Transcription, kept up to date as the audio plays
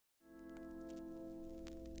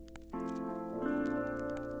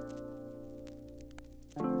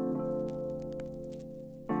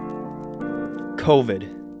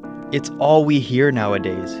COVID. It's all we hear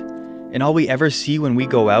nowadays, and all we ever see when we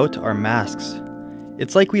go out are masks.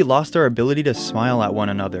 It's like we lost our ability to smile at one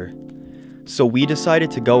another. So we decided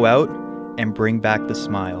to go out and bring back the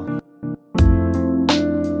smile.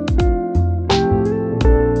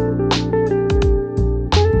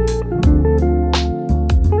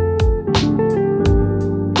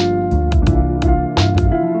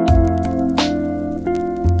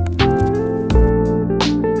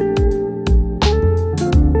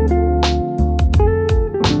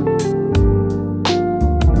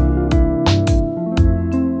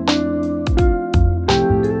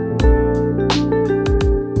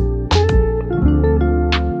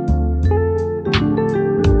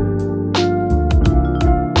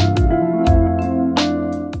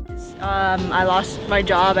 I lost my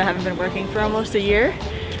job. I haven't been working for almost a year.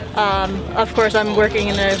 Of course, I'm working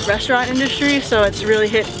in the restaurant industry, so it's really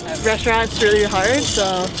hit restaurants really hard.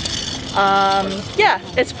 So yeah,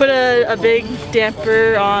 it's put a big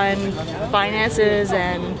damper on finances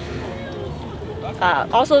and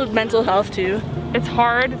also mental health too. It's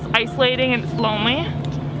hard, it's isolating, and it's lonely.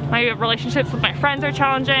 My relationships with my friends are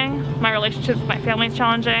challenging. My relationships with my family is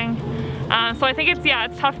challenging. So I think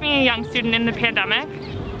it's tough being a young student in the pandemic.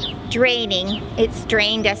 Draining. It's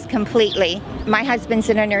drained us completely. My husband's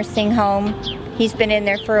in a nursing home. He's been in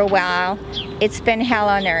there for a while. It's been hell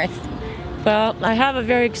on earth. Well, I have a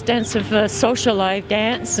very extensive social life,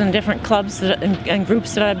 dance and different clubs and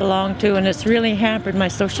groups that I belong to, and it's really hampered my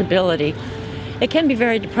sociability. It can be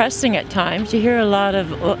very depressing at times. You hear a lot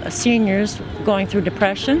of seniors going through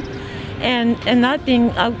depression, and not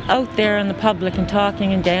being out there in the public and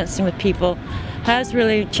talking and dancing with people has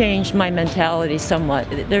really changed my mentality somewhat.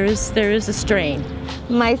 There is a strain.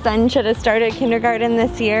 My son should have started kindergarten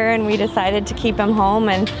this year, and we decided to keep him home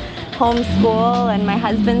and homeschool, and my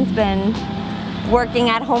husband's been working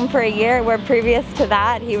at home for a year, where previous to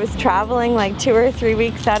that he was traveling like 2 or 3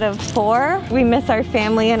 weeks out of 4. We miss our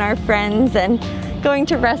family and our friends, and going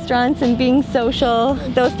to restaurants and being social.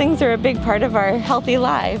 Those things are a big part of our healthy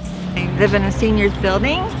lives. I live in a seniors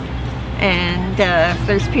building, and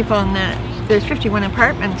there's people in there's 51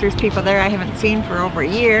 apartments. There's people there I haven't seen for over a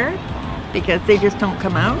year because they just don't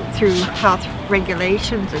come out through health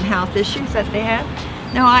regulations and health issues that they have.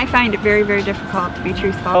 No, I find it very, very difficult, to be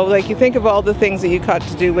truthful. Oh, like you think of all the things that you got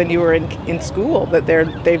to do when you were in school that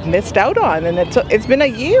they've missed out on, and it's been a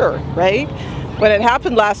year, right? When it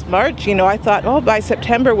happened last March, you know, I thought, oh, by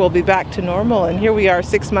September we'll be back to normal, and here we are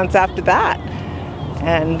 6 months after that.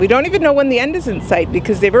 And we don't even know when the end is in sight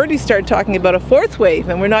because they've already started talking about a 4th wave,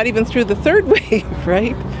 and we're not even through the 3rd wave,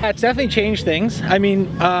 right? It's definitely changed things. I mean,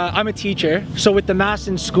 I'm a teacher, so with the masks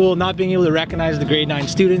in school, not being able to recognize the grade 9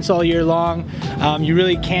 students all year long, you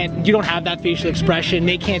really can't, you don't have that facial expression.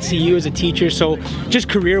 They can't see you as a teacher, so just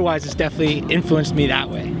career-wise, it's definitely influenced me that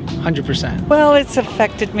way, 100%. Well, it's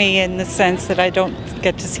affected me in the sense that I don't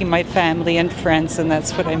get to see my family and friends, and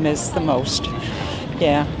that's what I miss the most.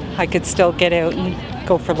 Yeah, I could still get out and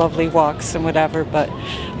go for lovely walks and whatever, but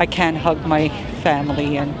I can't hug my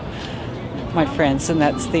family and my friends, and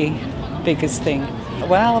that's the biggest thing.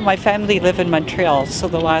 Well, my family live in Montreal, so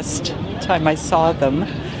the last time I saw them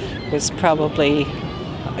was probably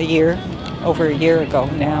over a year ago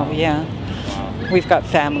now, yeah. We've got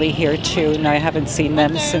family here too, and I haven't seen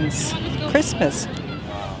them since Christmas.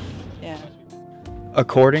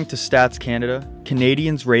 According to Stats Canada,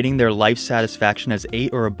 Canadians rating their life satisfaction as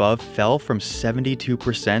 8 or above fell from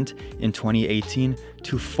 72% in 2018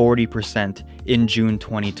 to 40% in June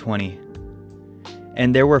 2020.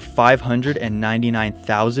 And there were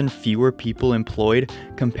 599,000 fewer people employed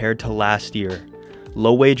compared to last year.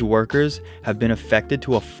 Low-wage workers have been affected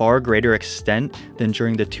to a far greater extent than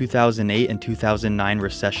during the 2008 and 2009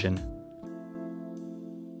 recession.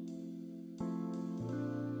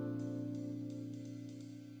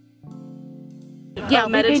 Yeah,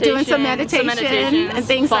 we've been doing some meditation and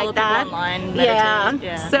things like that. Online,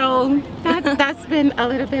 yeah, so that's been a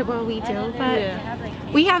little bit what we do, but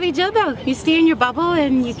we have each other. You stay in your bubble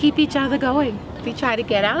and you keep each other going. We try to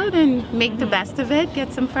get out and make the best of it,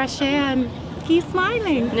 get some fresh air, and keep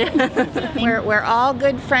smiling. We're all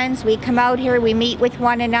good friends. We come out here, we meet with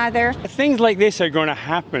one another. Things like this are going to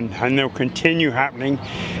happen, and they'll continue happening.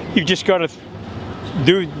 You've just got to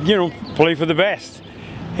play for the best.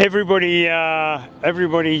 Everybody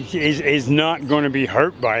is not going to be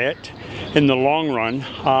hurt by it in the long run.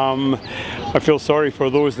 I feel sorry for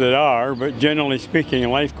those that are, but generally speaking,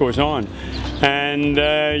 life goes on, and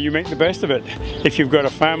you make the best of it. If you've got a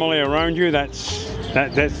family around you, that's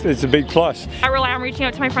It's a big plus. I rely on reaching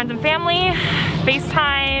out to my friends and family,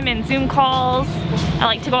 FaceTime and Zoom calls. I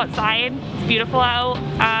like to go outside. It's beautiful out.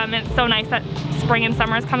 It's so nice that spring and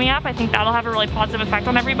summer is coming up. I think that'll have a really positive effect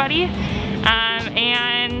on everybody.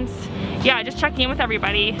 And yeah, just checking in with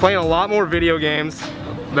everybody. Playing a lot more video games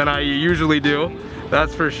than I usually do,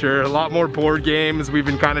 that's for sure. A lot more board games. We've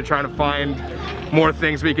been kind of trying to find more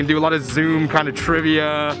things we can do. A lot of Zoom kind of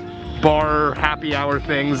trivia, bar, happy hour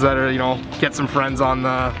things that are, you know, get some friends on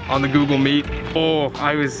the Google Meet. Oh,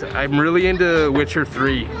 I'm really into Witcher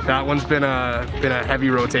 3. That one's been a heavy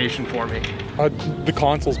rotation for me. The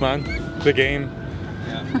consoles, man. The game.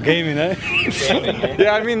 Gaming, eh?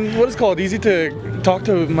 Yeah, I mean, what is it called? Easy to talk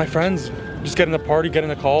to my friends. Just get in the party, get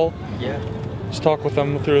in a call. Yeah. Just talk with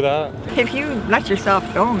them through that. If you let yourself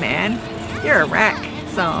go, man, you're a wreck.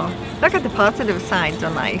 So look at the positive sides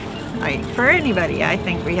of life. For anybody, I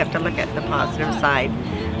think we have to look at the positive side,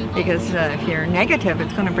 because if you're negative,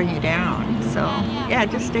 it's going to bring you down. So yeah,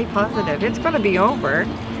 just stay positive. It's going to be over,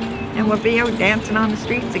 and we'll be out dancing on the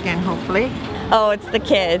streets again, hopefully. Oh, it's the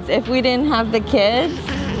kids. If we didn't have the kids,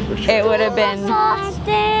 it would have been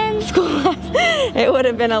it would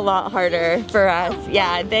have been a lot harder for us.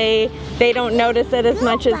 Yeah, they don't notice it as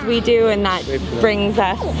much as we do, and that brings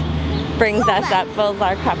us up, fills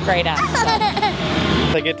our cup right up. So.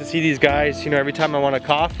 I get to see these guys, you know, every time I want a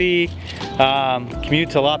coffee.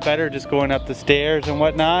 Commute's a lot better just going up the stairs and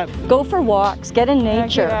whatnot. Go for walks, get in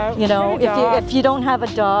nature. You know, if you don't have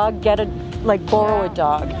a dog, borrow a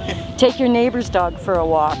dog. Take your neighbor's dog for a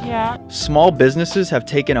walk. Yeah. Small businesses have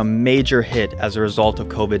taken a major hit as a result of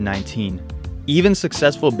COVID-19. Even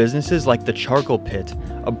successful businesses like the Charcoal Pit,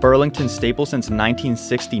 a Burlington staple since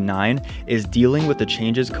 1969, is dealing with the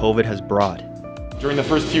changes COVID has brought. During the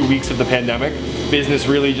first few weeks of the pandemic, business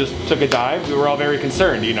really just took a dive. We were all very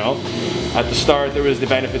concerned, you know. At the start, there was the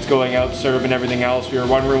benefits going out, CERB and everything else. We were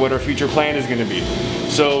wondering what our future plan is going to be.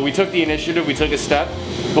 So we took the initiative, we took a step.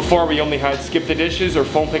 Before, we only had Skip the Dishes or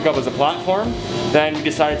phone pickup as a platform. Then we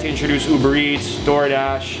decided to introduce Uber Eats,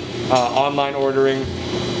 DoorDash, online ordering.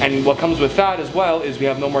 And what comes with that as well is we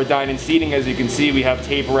have no more dine-in seating. As you can see, we have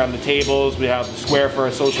tape around the tables. We have the square for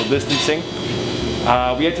our social distancing.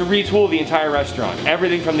 We had to retool the entire restaurant.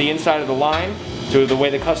 Everything from the inside of the line to the way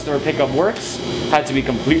the customer pickup works had to be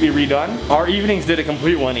completely redone. Our evenings did a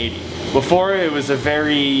complete 180. Before, it was a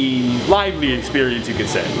very lively experience, you could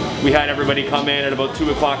say. We had everybody come in at about 2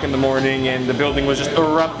 o'clock in the morning, and the building was just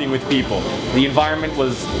erupting with people. The environment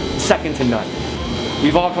was second to none.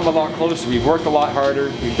 We've all come a lot closer. We've worked a lot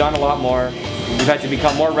harder. We've done a lot more. We've had to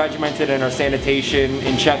become more regimented in our sanitation,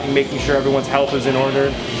 in checking, making sure everyone's health is in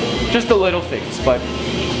order. Just the little things, but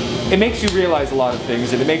it makes you realize a lot of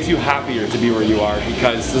things, and it makes you happier to be where you are,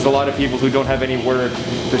 because there's a lot of people who don't have any work,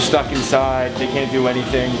 they're stuck inside, they can't do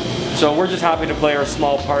anything. So we're just happy to play our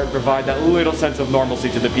small part, provide that little sense of normalcy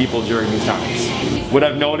to the people during these times. What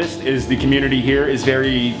I've noticed is the community here is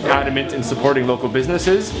very adamant in supporting local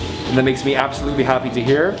businesses, and that makes me absolutely happy to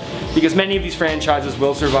hear, because many of these franchises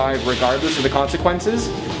will survive regardless of the consequences.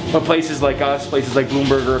 But places like us, places like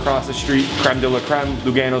Bloomberger across the street, Creme de la Creme,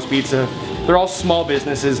 Lugano's Pizza, they're all small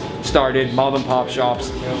businesses, started, mom and pop shops,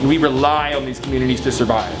 and we rely on these communities to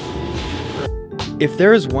survive. If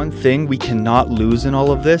there is one thing we cannot lose in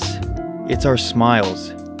all of this, it's our smiles.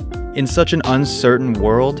 In such an uncertain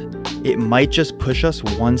world, it might just push us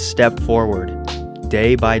one step forward,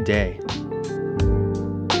 day by day.